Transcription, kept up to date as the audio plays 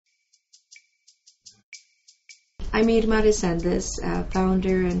I'm Irma Resendes,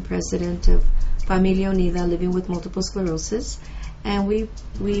 founder and president of Familia Unida, Living with Multiple Sclerosis. And we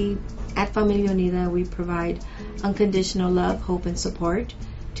at Familia Unida, we provide unconditional love, hope, and support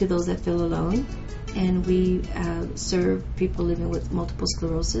to those that feel alone. And we serve people living with multiple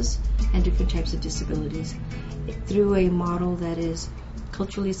sclerosis and different types of disabilities through a model that is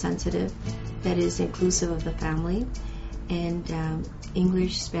culturally sensitive, that is inclusive of the family, and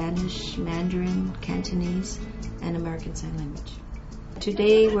English, Spanish, Mandarin, Cantonese, and American Sign Language.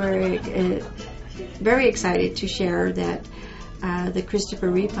 Today we're very excited to share that the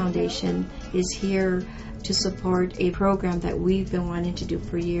Christopher Reeve Foundation is here to support a program that we've been wanting to do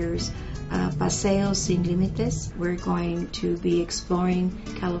for years, Paseos Sin Límites. We're going to be exploring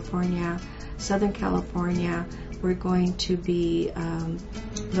California, Southern California. We're going to be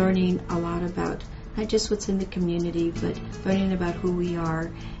learning a lot about not just what's in the community, but learning about who we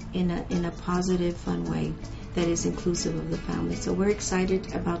are in a positive, fun way that is inclusive of the family. So we're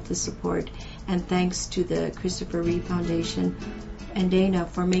excited about the support, and thanks to the Christopher Reeve Foundation and Dana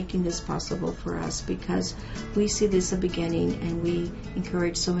for making this possible for us, because we see this a beginning, and we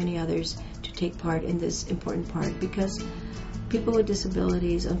encourage so many others to take part in this important part, because people with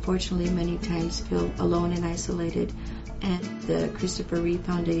disabilities unfortunately many times feel alone and isolated, and the Christopher Reeve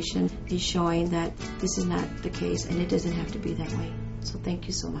Foundation is showing that this is not the case, and it doesn't have to be that way. So thank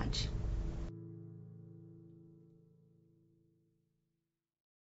you so much.